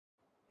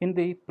In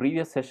the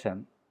previous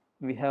session,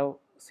 we have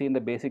seen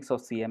the basics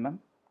of CMM,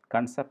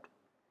 concept,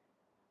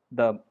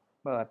 the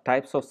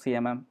types of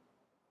CMM,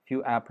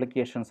 few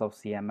applications of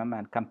CMM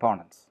and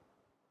components.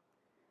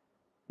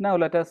 Now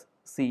let us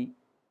see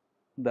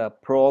the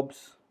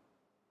probes,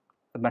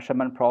 the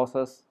measurement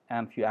process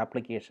and few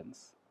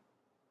applications.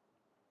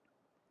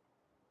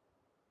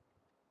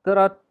 There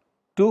are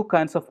two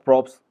kinds of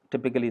probes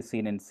typically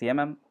seen in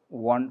CMM.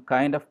 One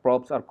kind of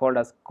probes are called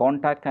as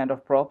contact kind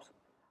of probes.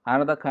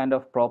 Another kind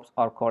of probes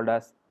are called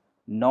as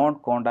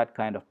non-contact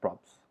kind of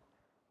probes.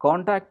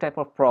 Contact type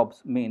of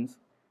probes means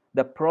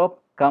the probe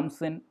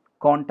comes in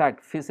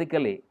contact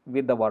physically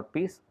with the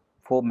workpiece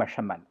for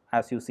measurement,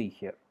 as you see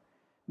here.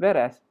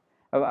 Whereas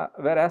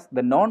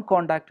the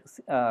non-contact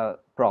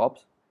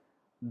probes,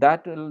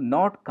 that will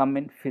not come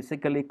in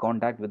physically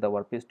contact with the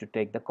workpiece to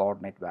take the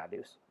coordinate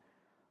values.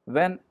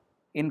 When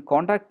in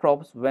contact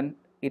probes, when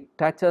it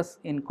touches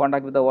in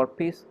contact with the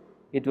workpiece,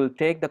 it will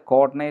take the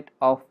coordinate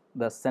of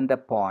the center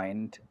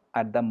point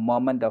at the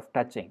moment of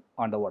touching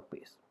on the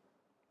workpiece.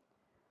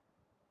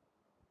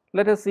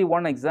 Let us see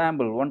one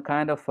example, one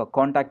kind of a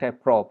contact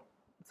type probe.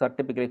 These are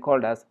typically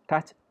called as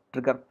touch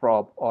trigger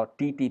probe or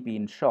TTP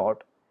in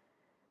short.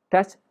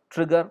 Touch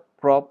trigger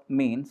probe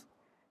means,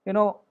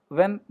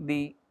 when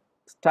the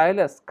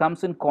stylus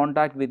comes in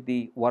contact with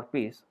the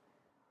workpiece,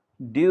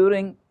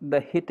 during the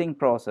hitting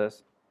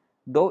process,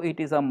 though it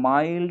is a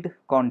mild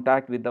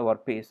contact with the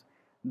workpiece,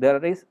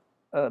 there is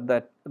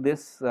that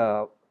this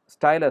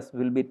stylus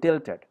will be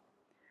tilted.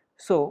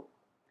 So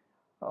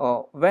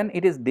when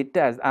it is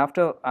detached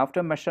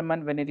after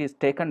measurement, when it is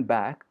taken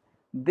back,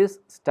 this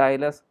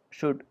stylus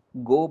should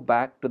go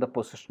back to the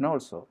position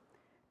also.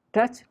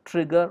 Touch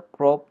trigger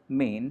probe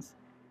means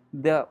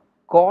the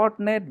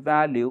coordinate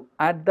value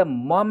at the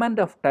moment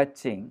of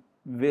touching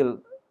will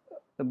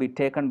be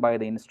taken by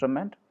the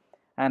instrument,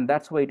 and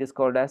that's why it is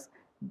called as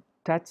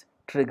touch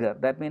trigger.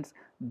 That means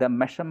the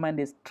measurement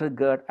is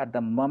triggered at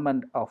the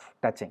moment of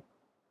touching.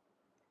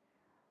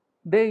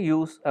 They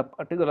use a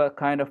particular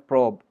kind of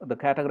probe. The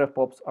category of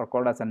probes are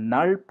called as a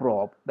null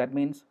probe. That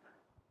means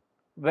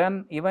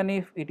when even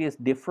if it is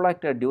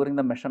deflected during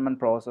the measurement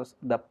process,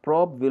 the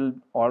probe will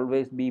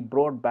always be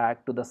brought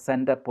back to the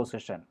center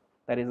position.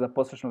 That is, the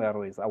positional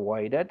error is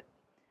avoided,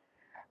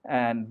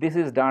 and this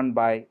is done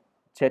by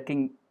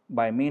checking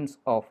by means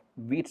of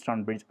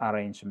Wheatstone bridge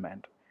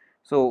arrangement.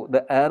 So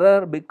the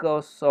error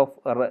because of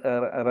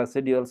a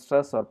residual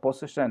stress or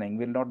positioning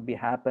will not be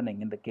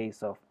happening in the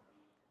case of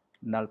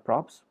null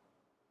probes.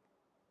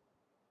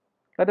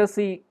 Let us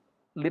see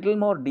little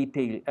more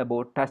detail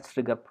about touch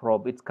trigger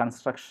probe, its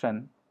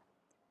construction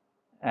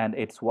and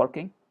its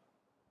working.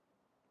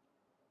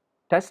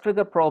 Touch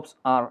trigger probes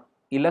are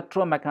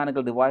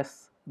electromechanical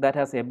device that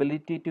has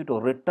ability to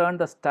return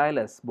the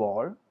stylus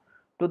ball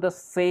to the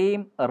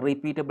same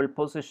repeatable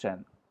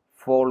position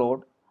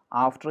followed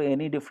after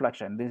any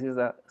deflection. This is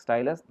a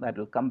stylus that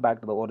will come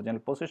back to the original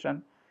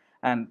position,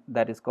 and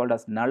that is called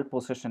as null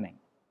positioning.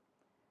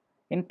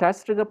 In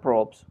touch trigger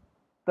probes,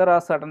 there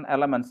are certain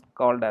elements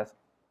called as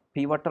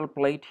pivotal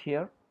plate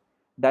here,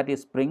 that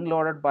is spring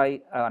loaded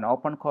by an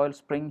open coil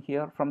spring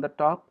here from the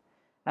top,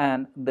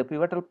 and the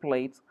pivotal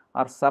plates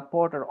are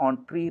supported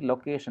on 3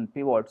 location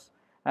pivots,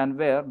 and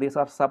where these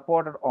are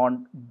supported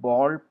on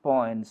ball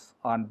points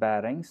on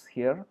bearings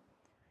here.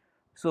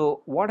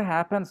 So what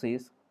happens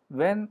is,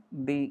 when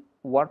the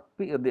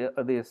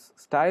this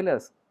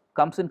stylus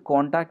comes in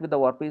contact with the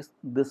workpiece,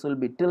 this will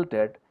be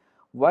tilted.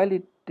 While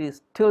it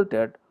is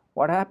tilted,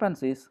 what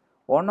happens is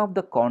one of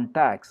the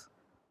contacts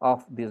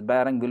of this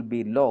bearing will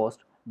be lost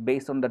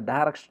based on the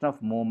direction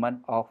of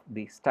movement of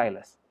the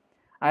stylus.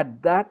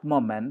 At that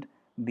moment,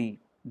 the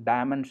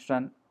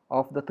dimension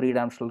of the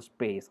three-dimensional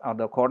space or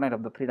the coordinate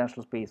of the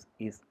three-dimensional space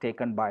is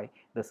taken by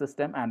the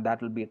system, and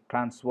that will be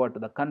transferred to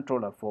the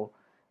controller for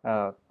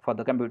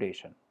the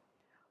computation.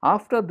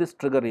 After this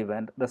trigger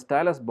event, the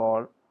stylus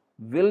ball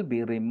will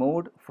be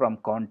removed from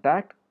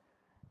contact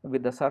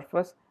with the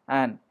surface,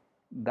 and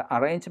the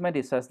arrangement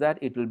is such that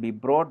it will be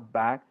brought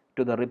back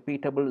to the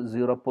repeatable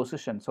 0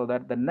 position, so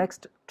that the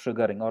next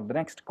triggering or the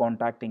next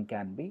contacting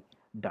can be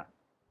done.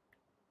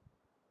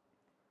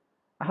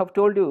 I have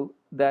told you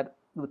that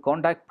the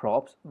contact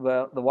probes,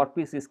 where the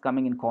workpiece is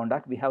coming in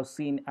contact, we have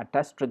seen a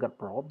touch trigger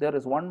probe. There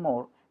is one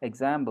more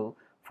example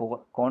for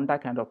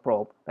contact kind of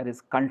probe, that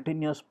is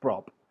continuous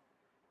probe.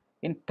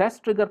 In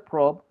touch trigger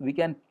probe, we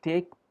can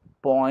take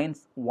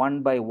points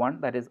one by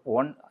one. That is,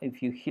 one,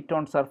 if you hit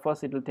on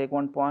surface, it will take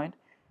 1 point,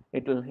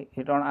 it will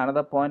hit on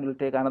another point, it will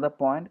take another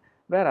point,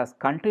 whereas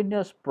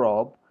continuous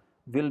probe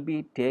will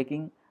be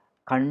taking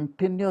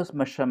continuous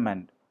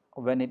measurement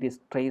when it is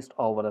traced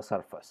over the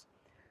surface.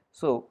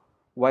 So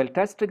while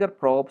touch trigger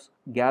probes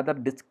gather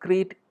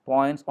discrete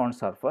points on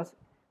surface,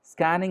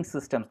 scanning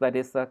systems, that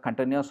is the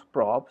continuous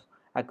probes,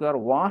 acquire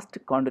vast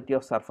quantity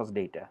of surface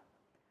data,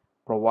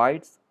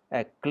 provides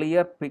a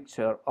clear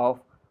picture of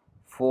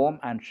form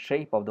and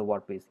shape of the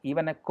workpiece.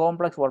 Even a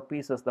complex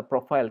workpieces, the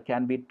profile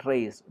can be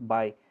traced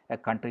by a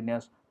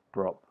continuous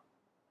probe.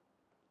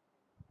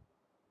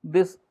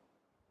 This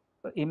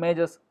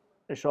images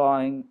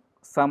showing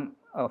some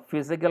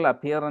physical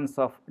appearance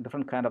of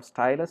different kind of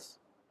stylus.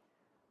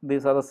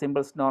 These are the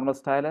symbols, normal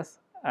stylus,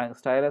 and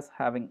stylus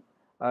having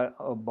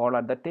a ball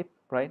at the tip,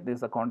 right? This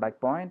is a contact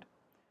point,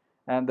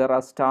 and there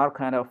are star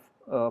kind of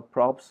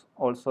probes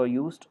also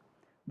used.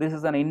 This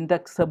is an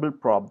indexable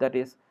probe, that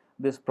is,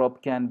 this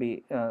probe can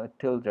be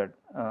tilted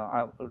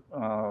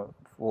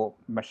for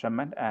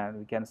measurement, and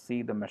we can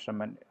see the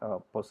measurement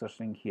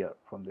positioning here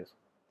from this.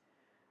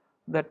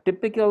 The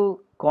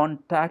typical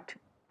contact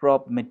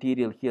probe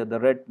material here, the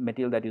red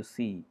material that you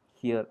see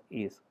here,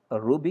 is a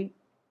ruby.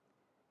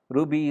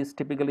 Ruby is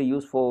typically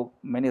used for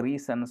many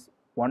reasons.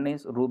 One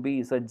is ruby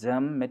is a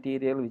gem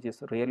material which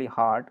is really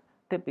hard,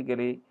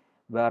 typically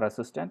wear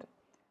resistant,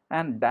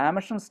 and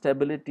dimension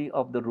stability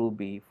of the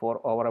ruby for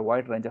over a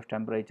wide range of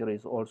temperature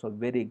is also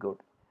very good,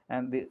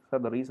 and these are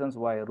the reasons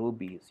why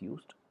ruby is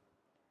used.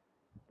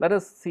 Let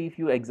us see a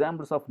few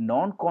examples of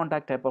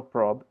non-contact type of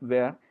probe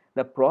where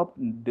the probe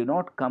do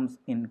not comes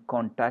in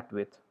contact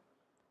with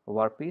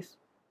workpiece,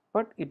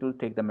 but it will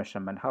take the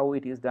measurement. How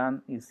it is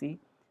done is, see,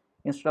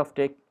 instead of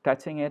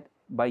touching it,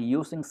 by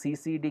using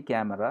CCD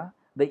camera,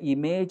 the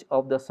image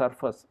of the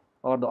surface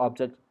or the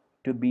object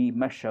to be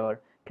measured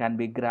can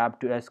be grabbed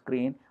to a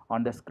screen.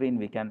 On the screen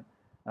we can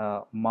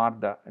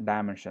mark the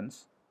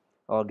dimensions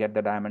or get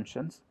the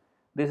dimensions.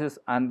 This is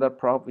another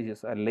probe which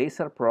is a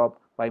laser probe.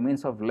 By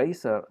means of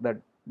laser, the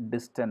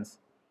distance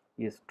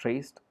is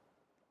traced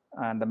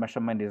and the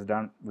measurement is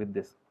done with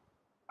this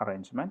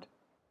arrangement.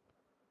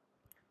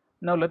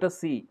 Now let us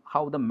see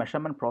how the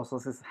measurement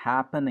process is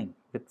happening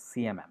with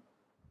CMM.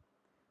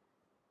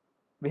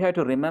 We have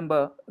to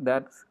remember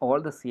that all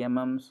the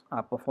CMMs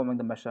are performing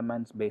the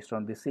measurements based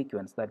on the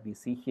sequence that we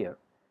see here.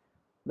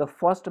 The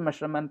first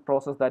measurement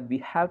process that we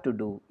have to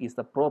do is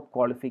the probe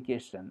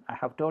qualification. I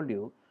have told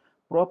you,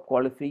 probe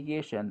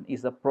qualification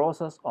is the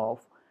process of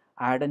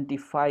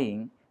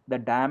identifying the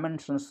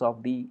dimensions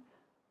of the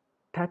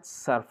touch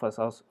surface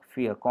or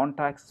sphere,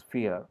 contact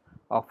sphere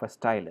of a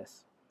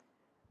stylus.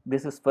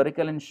 This is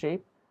spherical in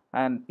shape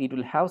and it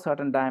will have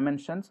certain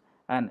dimensions,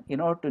 and in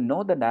order to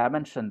know the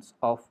dimensions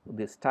of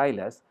the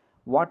stylus,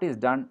 what is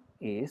done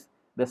is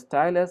the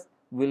stylus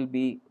will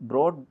be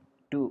brought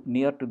to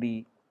near to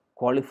the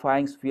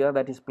qualifying sphere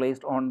that is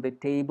placed on the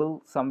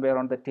table, somewhere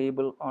on the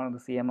table on the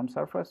CMM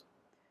surface,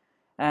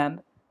 and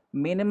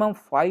minimum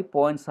 5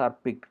 points are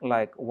picked,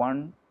 like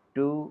 1,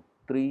 2,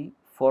 3,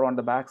 4 on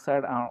the back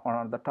side and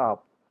on the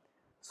top,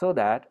 so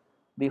that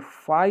the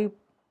 5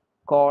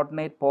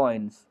 coordinate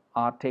points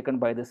are taken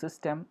by the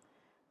system.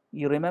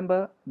 You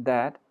remember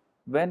that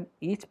when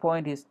each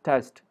point is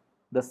touched,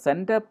 the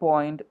center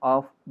point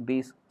of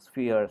these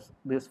spheres,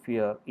 this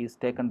sphere is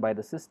taken by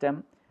the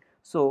system.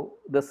 So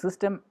the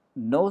system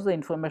knows the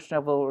information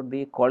about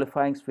the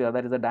qualifying sphere,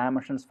 that is the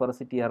dimensions,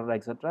 sphericity, error,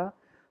 etc.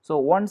 So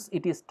once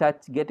it is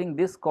touched, getting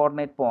this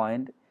coordinate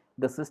point,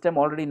 the system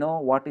already know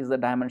what is the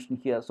dimension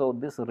here. So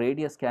this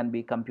radius can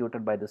be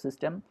computed by the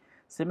system.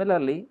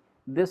 Similarly,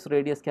 this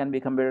radius can be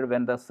computed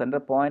when the center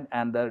point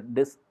and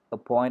this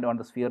point on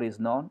the sphere is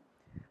known.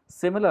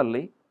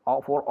 Similarly,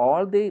 for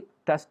all the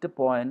touched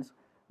points,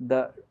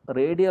 the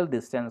radial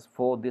distance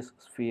for this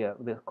sphere,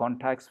 the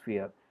contact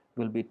sphere,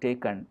 will be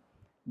taken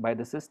by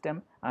the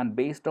system, and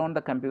based on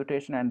the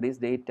computation and this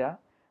data,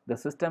 the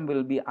system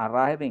will be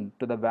arriving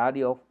to the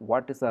value of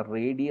what is the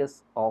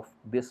radius of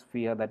this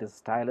sphere, that is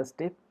stylus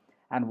tip,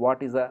 and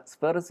what is the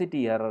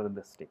sphericity error in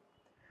this tip.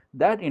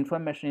 That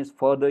information is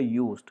further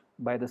used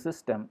by the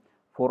system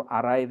for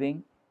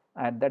arriving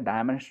at the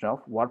dimension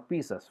of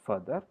workpieces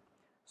further.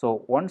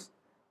 So once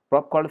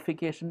probe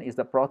qualification is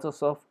the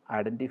process of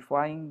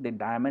identifying the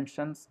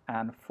dimensions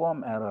and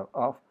form error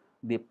of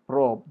the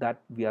probe that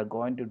we are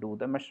going to do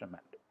the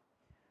measurement.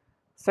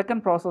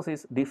 Second process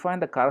is define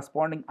the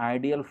corresponding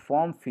ideal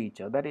form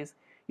feature. That is,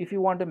 if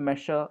you want to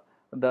measure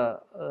the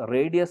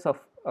radius of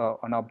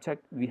an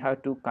object, we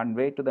have to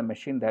convey to the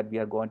machine that we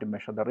are going to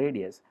measure the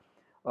radius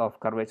of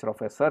curvature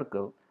of a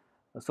circle,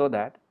 so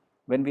that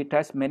when we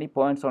touch many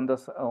points on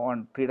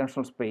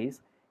three-dimensional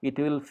space, it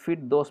will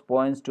fit those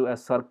points to a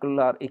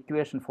circular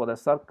equation for the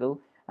circle,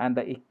 and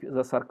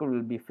the circle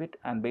will be fit,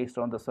 and based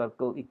on the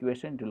circle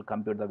equation it will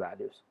compute the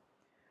values.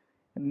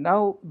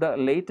 Now the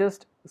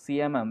latest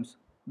CMMs,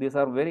 these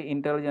are very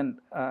intelligent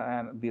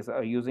and these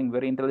are using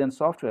very intelligent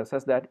software,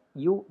 such that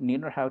you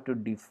need not have to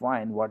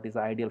define what is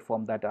the ideal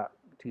form that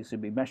is to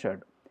be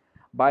measured.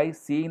 By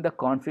seeing the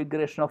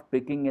configuration of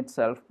picking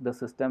itself, the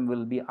system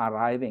will be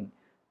arriving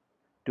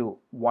to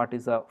what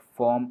is a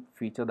form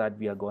feature that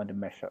we are going to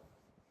measure.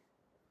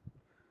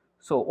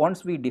 So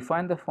once we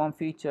define the form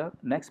feature,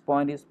 next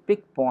point is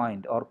pick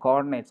point or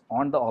coordinates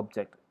on the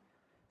object.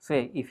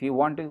 Say if you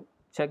want to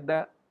check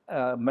the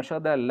measure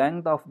the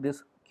length of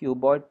this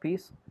cuboid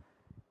piece,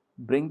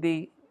 bring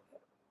the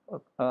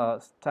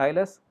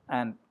stylus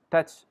and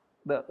touch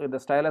the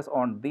stylus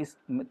on these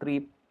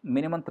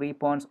minimum 3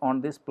 points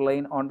on this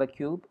plane on the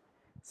cube.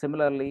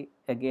 Similarly,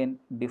 again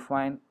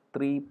define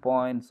 3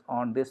 points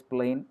on this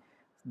plane,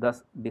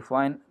 thus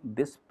define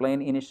this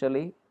plane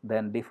initially,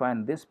 then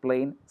define this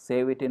plane,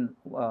 save it in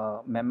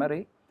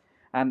memory,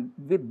 and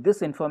with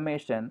this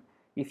information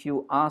if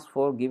you ask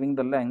for giving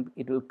the length,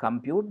 it will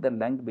compute the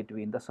length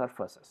between the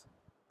surfaces.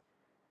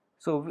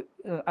 So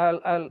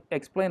I'll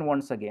explain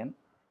once again.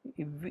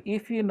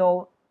 If you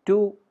know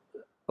two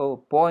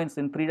points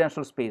in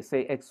three-dimensional space,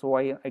 say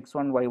x1,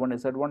 y1,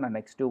 z1, and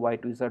x2,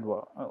 y2,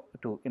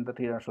 z2 in the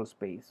three-dimensional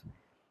space,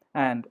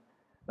 and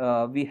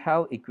we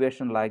have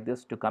equation like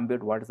this to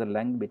compute what is the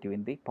length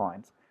between the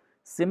points.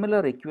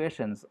 Similar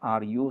equations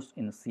are used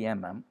in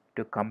CMM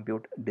to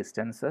compute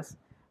distances,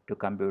 to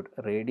compute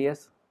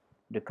radius,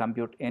 to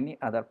compute any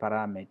other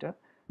parameter.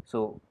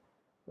 So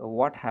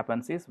what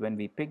happens is, when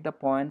we pick the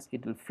points,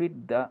 it will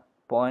fit the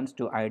points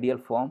to ideal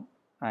form,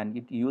 and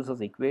it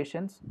uses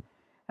equations,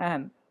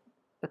 and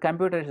the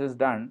computation is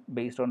done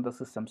based on the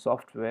system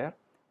software,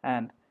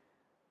 and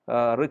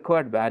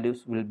required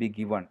values will be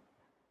given.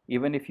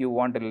 Even if you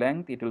want a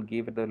length, it will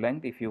give the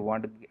length. If you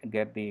want to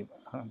get the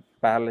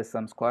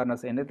parallelism,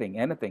 squareness,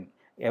 anything,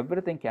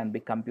 everything can be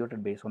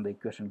computed based on the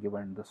equation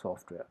given in the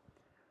software.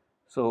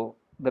 So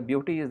the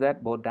beauty is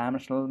that both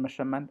dimensional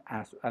measurement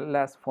as well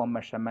as form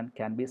measurement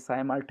can be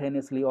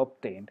simultaneously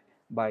obtained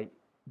by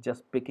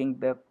just picking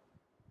the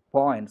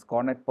points,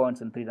 coordinate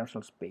points in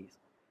three-dimensional space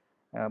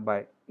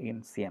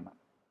in CMM.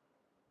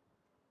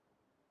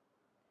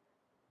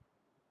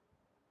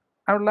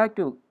 I would like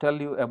to tell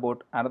you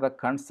about another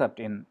concept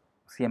in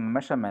CMM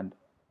measurement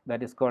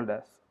that is called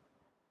as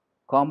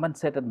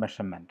compensated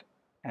measurement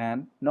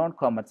and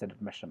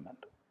non-compensated measurement.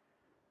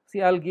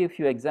 See, I'll give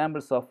you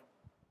examples of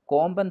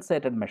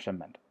compensated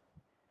measurement.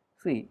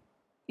 See,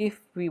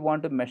 if we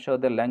want to measure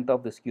the length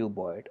of this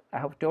cuboid, I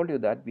have told you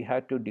that we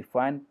have to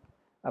define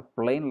a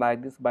plane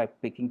like this by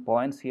picking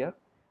points here,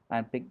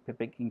 and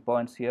picking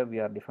points here, we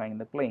are defining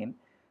the plane.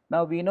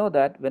 Now we know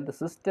that when the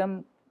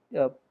system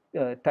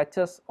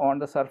touches on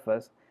the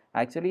surface,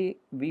 actually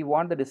we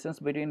want the distance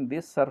between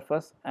this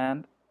surface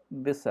and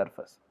this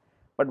surface,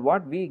 but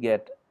what we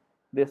get,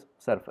 this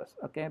surface,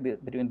 okay,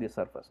 between this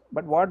surface,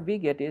 but what we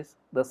get is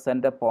the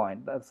center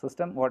point. The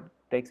system what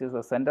takes is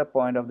the center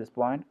point of this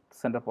point,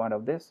 center point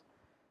of this,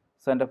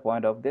 center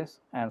point of this,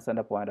 and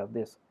center point of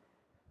this.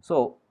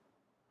 So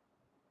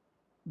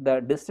the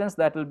distance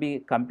that will be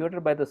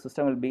computed by the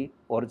system will be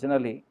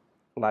originally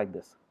like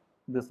this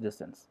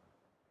distance.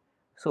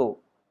 So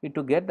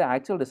to get the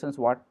actual distance,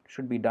 what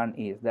should be done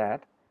is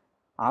that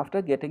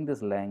after getting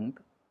this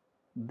length,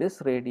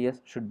 this radius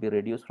should be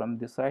reduced from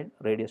this side,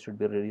 radius should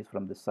be reduced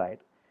from this side.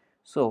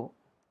 So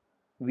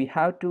we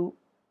have to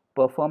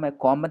perform a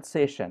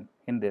compensation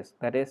in this,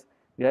 that is,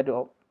 we have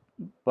to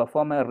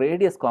perform a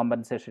radius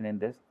compensation in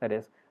this, that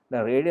is,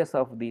 the radius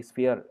of the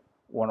sphere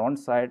on one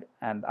side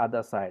and the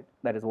other side,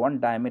 that is, one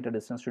diameter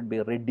distance, should be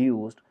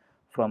reduced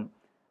from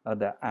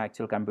the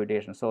actual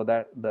computation, so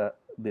that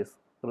this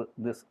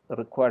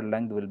required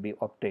length will be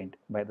obtained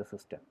by the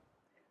system.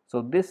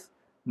 So this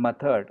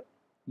method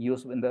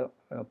used in the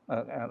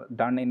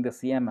done in the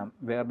CMM,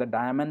 where the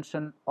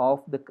dimension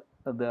of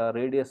the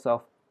radius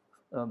of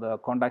the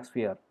contact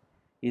sphere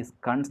is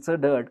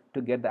considered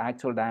to get the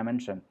actual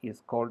dimension,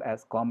 is called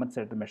as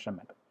compensated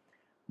measurement.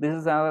 This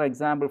is another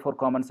example for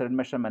compensated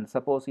measurement.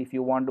 Suppose if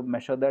you want to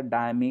measure the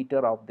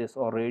diameter of this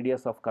or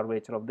radius of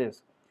curvature of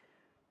this,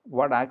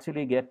 what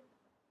actually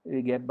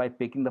we get by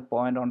picking the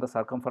point on the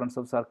circumference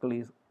of circle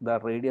is the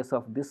radius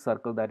of this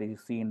circle that you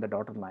see in the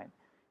dotted line.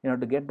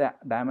 To get the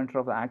diameter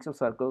of the actual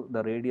circle,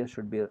 the radius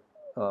should be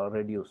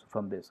reduced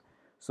from this.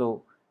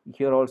 So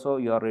here also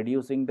you are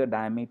reducing the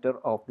diameter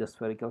of the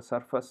spherical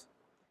surface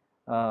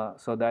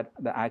so that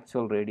the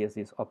actual radius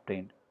is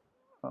obtained.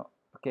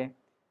 Okay.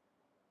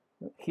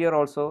 Here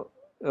also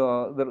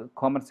the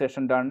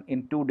compensation done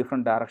in two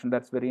different directions.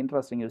 That's very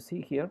interesting. You see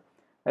here,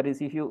 that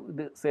is, if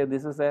you say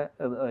this is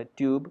a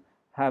tube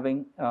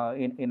having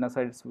in inner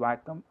side it's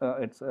vacuum,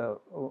 it's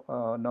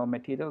no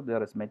material,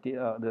 there is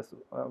this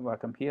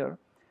vacuum here.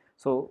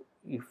 So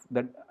if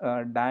the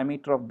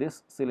diameter of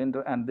this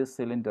cylinder and this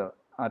cylinder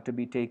are to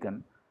be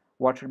taken,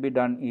 what should be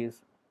done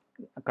is,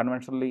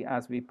 conventionally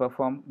as we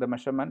perform the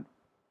measurement,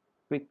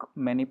 pick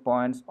many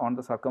points on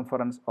the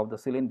circumference of the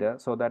cylinder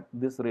so that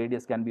this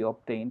radius can be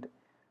obtained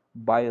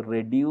by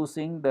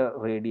reducing the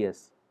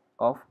radius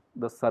of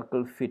the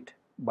circle fit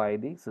by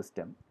the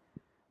system.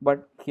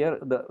 But here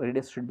the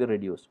radius should be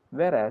reduced,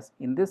 whereas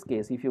in this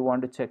case, if you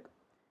want to check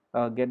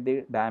get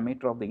the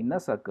diameter of the inner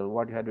circle,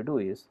 what you have to do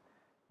is,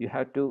 you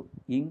have to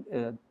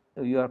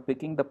you are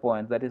picking the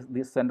point, that is,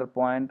 this center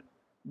point,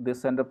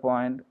 this center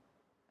point,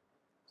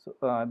 so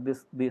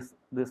this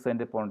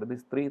center point,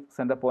 these three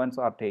center points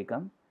are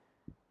taken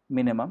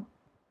minimum,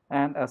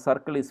 and a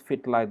circle is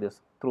fit like this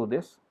through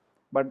this,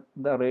 but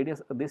the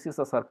radius, this is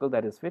a circle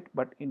that is fit,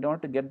 but in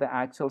order to get the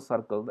actual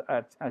circle,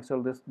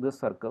 this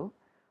circle,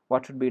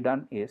 what should be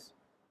done is,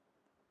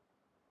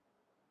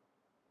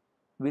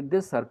 with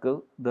this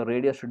circle the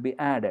radius should be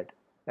added.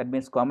 That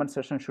means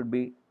compensation should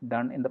be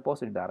done in the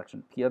positive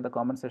direction. Here the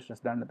compensation is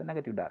done in the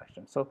negative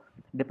direction. So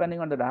depending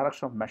on the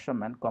direction of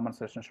measurement,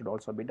 compensation should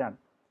also be done.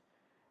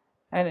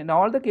 And in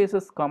all the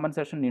cases,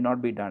 compensation need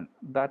not be done.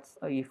 That's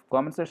if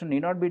compensation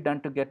need not be done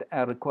to get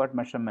a required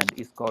measurement,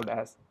 is called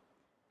as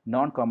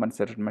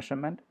non-compensated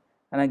measurement.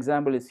 An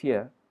example is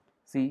here.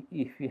 See,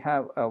 if you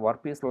have a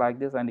workpiece like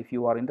this and if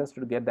you are interested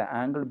to get the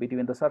angle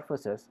between the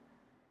surfaces,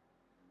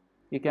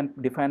 you can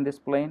define this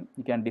plane,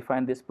 you can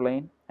define this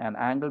plane, and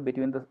angle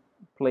between the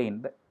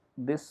plane,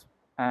 this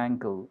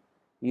angle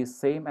is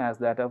same as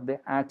that of the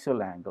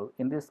actual angle.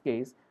 In this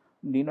case,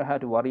 you don't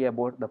have to worry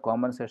about the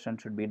compensation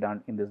should be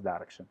done in this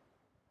direction.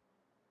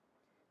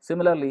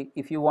 Similarly,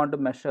 if you want to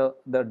measure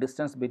the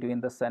distance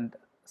between the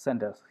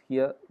centers,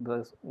 here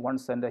there is one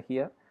center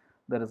here,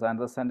 there is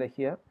another center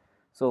here.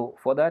 So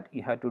for that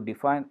you have to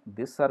define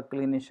this circle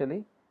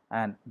initially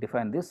and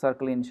define this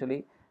circle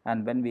initially,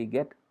 and when we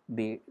get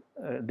the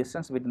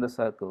distance between the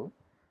circle,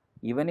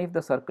 even if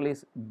the circle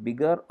is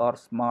bigger or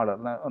smaller,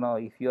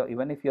 if you are,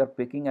 even if you are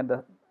picking at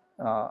the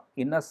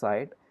inner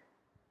side,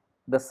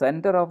 the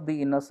center of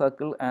the inner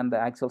circle and the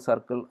actual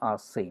circle are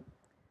same.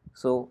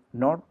 So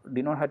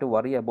do not have to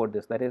worry about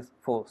this. That is,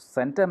 for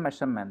center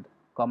measurement,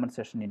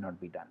 compensation need not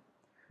be done.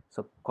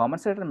 So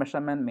compensated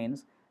measurement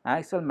means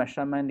actual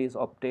measurement is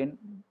obtained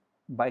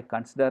by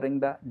considering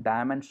the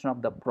dimension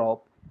of the probe,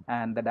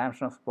 and the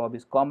dimension of probe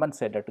is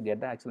compensated to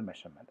get the actual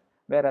measurement.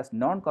 Whereas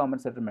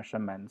non-compensated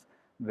measurements,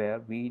 where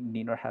we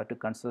need not have to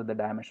consider the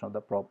dimension of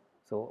the probe,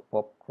 so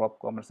probe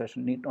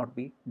compensation need not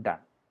be done.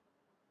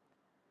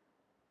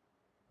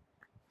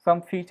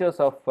 Some features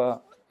of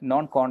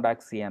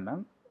non-contact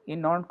CMM.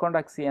 In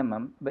non-contact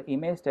CMM, the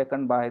image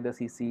taken by the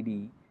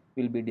CCD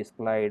will be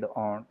displayed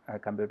on a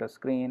computer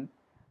screen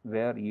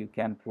where you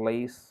can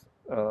place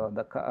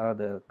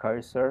the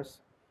cursors,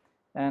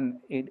 and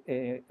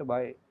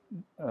by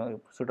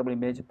suitable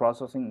image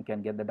processing you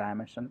can get the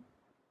dimension.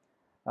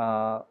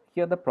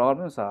 Here the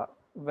problems are,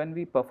 when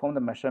we perform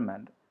the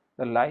measurement,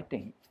 the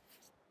lighting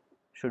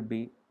should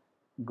be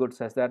good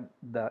such that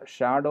the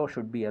shadow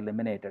should be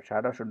eliminated.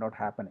 Shadow should not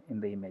happen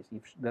in the image.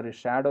 If there is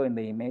shadow in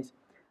the image,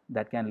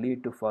 that can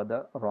lead to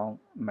further wrong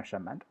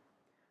measurement.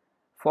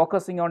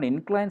 Focusing on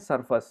inclined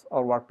surface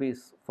or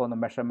workpiece for the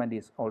measurement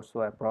is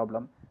also a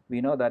problem. We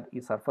know that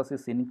if surface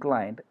is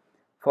inclined,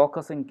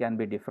 focusing can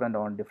be different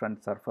on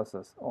different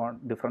surfaces,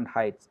 on different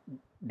heights,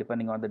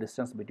 depending on the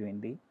distance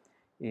between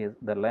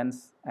the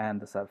lens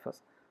and the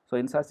surface. So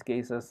in such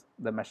cases,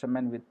 the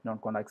measurement with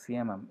non-contact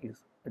CMM is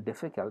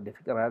difficult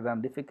rather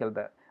than difficult,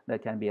 that there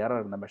can be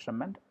error in the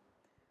measurement.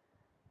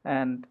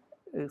 And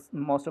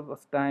most of the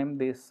time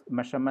this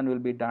measurement will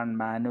be done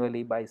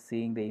manually by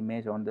seeing the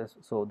image on this,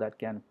 so that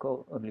can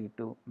lead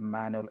to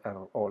manual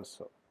error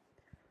also.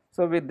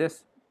 So with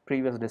this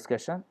previous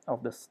discussion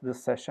of this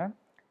session,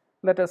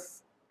 let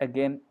us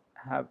again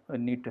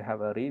need to have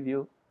a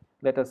review.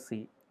 Let us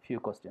see few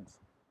questions.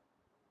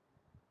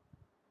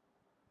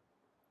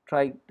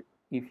 Try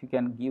if you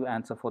can give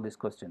answer for these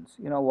questions.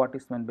 You know what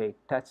is meant by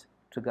touch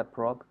trigger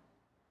probe?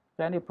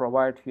 Can you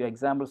provide few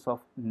examples of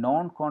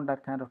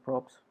non-contact kind of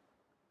probes?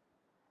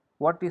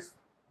 What is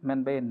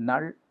meant by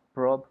null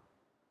probe?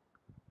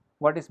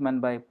 What is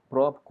meant by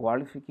probe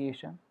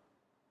qualification?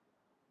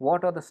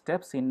 What are the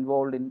steps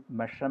involved in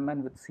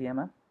measurement with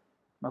CMM?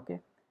 Okay.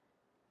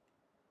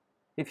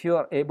 If you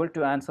are able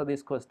to answer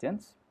these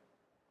questions,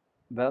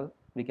 well,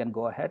 we can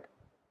go ahead.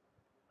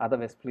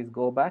 Otherwise, please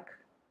go back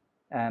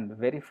and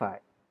verify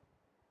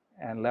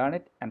and learn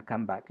it and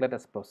come back. Let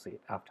us proceed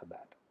after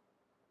that.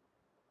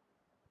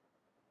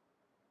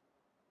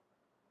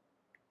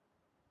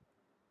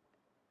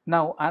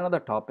 Now another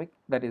topic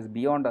that is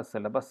beyond the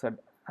syllabus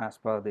as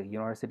per the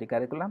university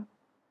curriculum,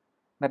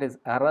 that is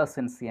errors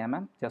in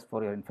CMM. Just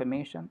for your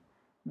information,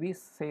 we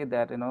say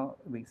that the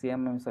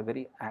CMM is a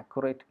very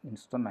accurate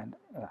instrument,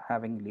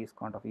 having least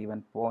count of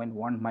even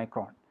 0.1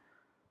 micron.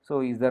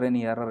 So is there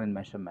any error in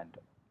measurement?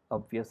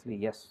 Obviously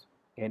yes,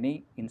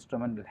 any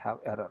instrument will have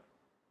error.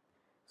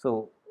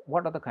 So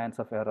what are the kinds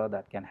of error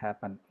that can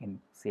happen in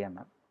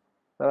CMM?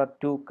 There are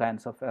two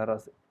kinds of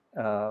errors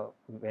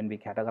when we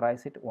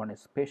categorize it. One is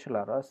spatial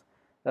errors,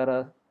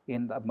 error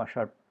in the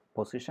measured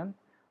position,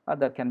 or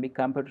there can be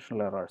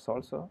computational errors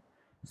also.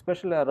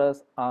 Spatial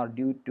errors are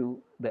due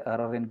to the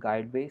error in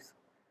guideways,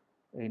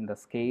 in the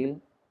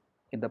scale,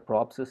 in the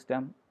probe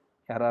system,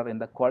 error in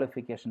the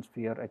qualification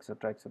sphere,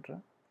 etc.,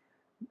 etc.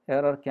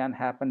 Error can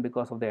happen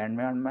because of the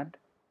environment,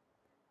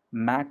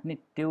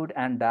 magnitude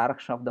and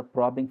direction of the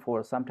probing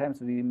force.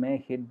 Sometimes we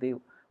may hit the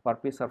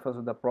workpiece surface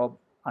of the probe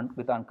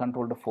with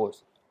uncontrolled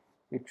force.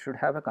 It should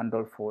have a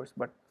controlled force,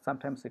 but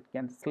sometimes it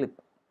can slip.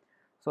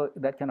 So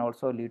that can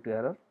also lead to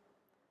error.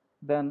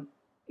 Then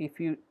if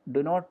you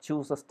do not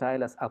choose the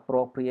stylus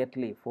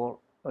appropriately for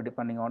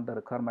depending on the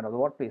requirement of the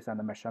workpiece and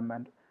the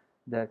measurement,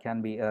 there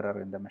can be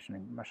error in the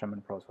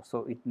measurement process.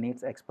 So it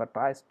needs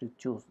expertise to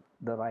choose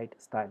the right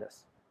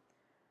stylus.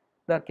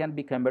 There can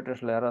be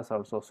computational errors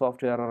also,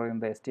 software error in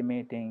the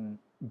estimating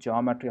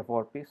geometry of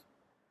workpiece.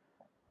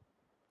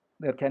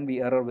 There can be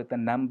error with the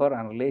number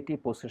and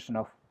relative position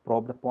of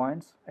probed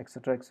points,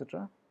 etc.,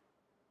 etc.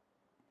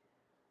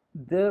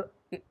 There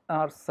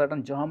are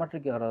certain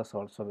geometric errors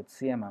also with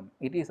CMM.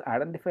 It is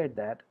identified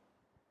that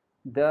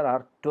there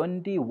are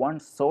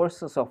 21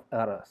 sources of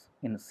errors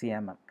in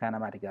CMM,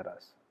 kinematic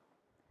errors.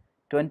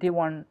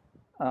 21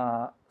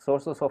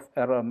 sources of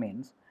error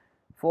means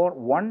for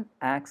one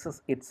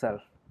axis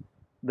itself,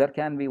 there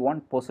can be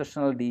one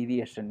positional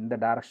deviation in the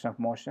direction of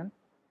motion.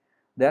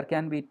 There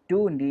can be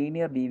two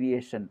linear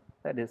deviation,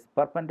 that is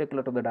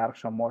perpendicular to the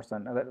direction of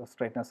motion,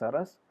 straightness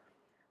errors.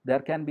 There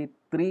can be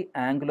three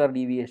angular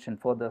deviation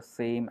for the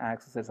same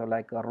axis,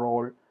 like a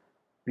roll,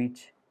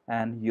 pitch,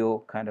 and yaw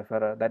kind of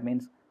error. That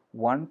means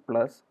 1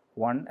 plus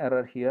 1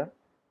 error here,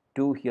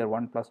 2 here,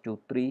 1 plus 2,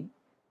 3,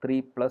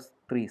 3 plus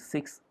 3,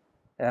 6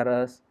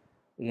 errors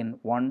in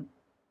one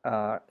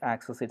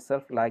axis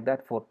itself, like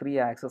that for three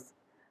axes.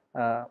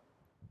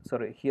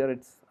 Sorry, here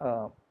it's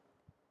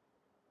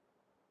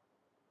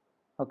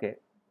okay,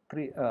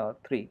 3,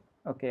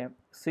 okay,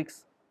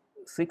 6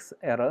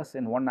 errors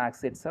in one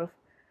axis itself.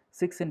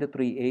 6 into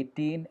 3,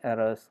 18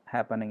 errors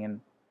happening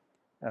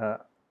uh,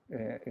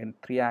 in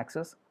 3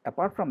 axes.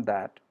 Apart from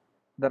that,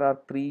 there are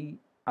 3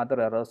 other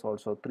errors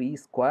also, 3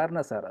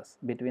 squareness errors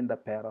between the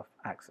pair of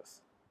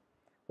axes.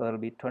 So there will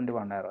be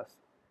 21 errors.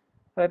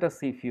 Let us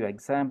see few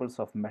examples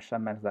of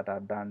measurements that are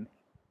done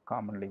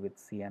commonly with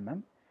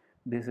CMM.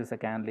 This is a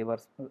cantilever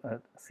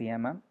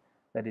CMM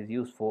that is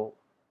used for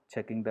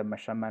checking the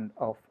measurement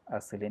of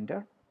a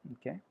cylinder.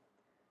 Okay,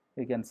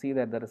 you can see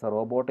that there is a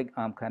robotic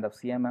arm kind of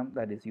CMM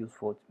that is used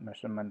for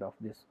measurement of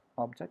this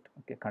object.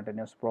 Okay,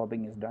 continuous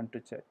probing is done to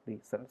check the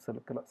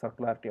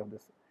circularity of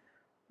this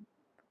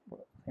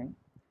thing.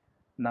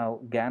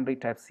 Now gantry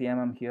type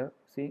CMM here,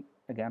 see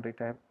a gantry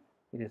type,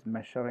 it is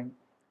measuring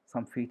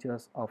some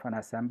features of an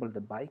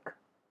assembled bike.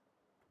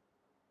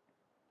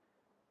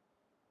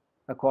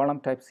 A column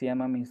type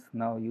CMM is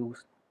now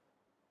used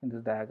in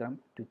this diagram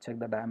to check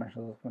the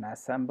dimensions of an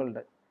assembled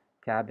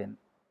cabin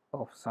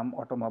of some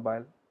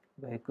automobile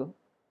vehicle.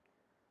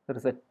 There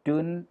is a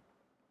twin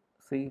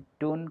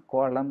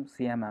column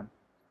CMM,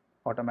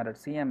 automated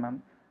CMM,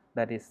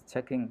 that is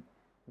checking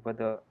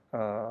whether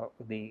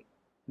the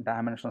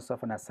dimensions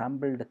of an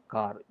assembled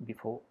car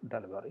before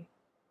delivery.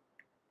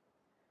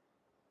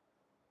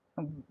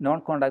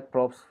 Non-contact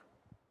probes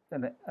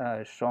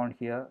shown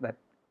here that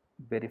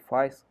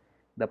verifies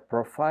the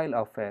profile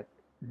of a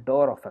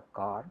door of a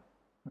car.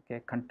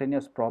 Okay,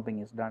 continuous probing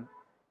is done.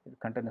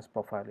 Continuous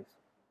profile is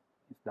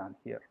done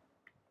here.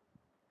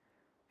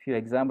 Few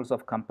examples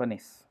of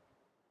companies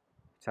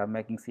which are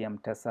making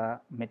CM: Tessa,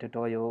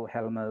 Mitutoyo,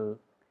 Helmel,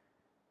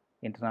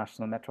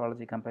 International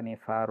Metrology Company,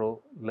 Faro,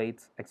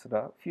 Leitz,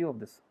 etc. Few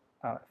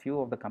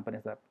of the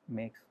companies that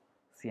makes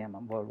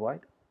CMM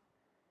worldwide.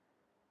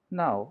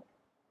 Now,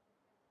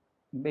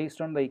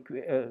 based on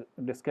the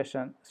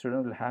discussion,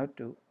 student will have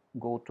to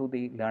go to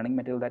the learning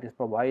material that is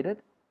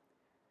provided.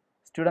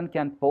 Student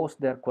can post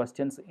their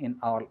questions in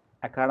our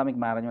academic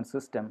management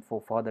system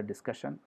for further discussion.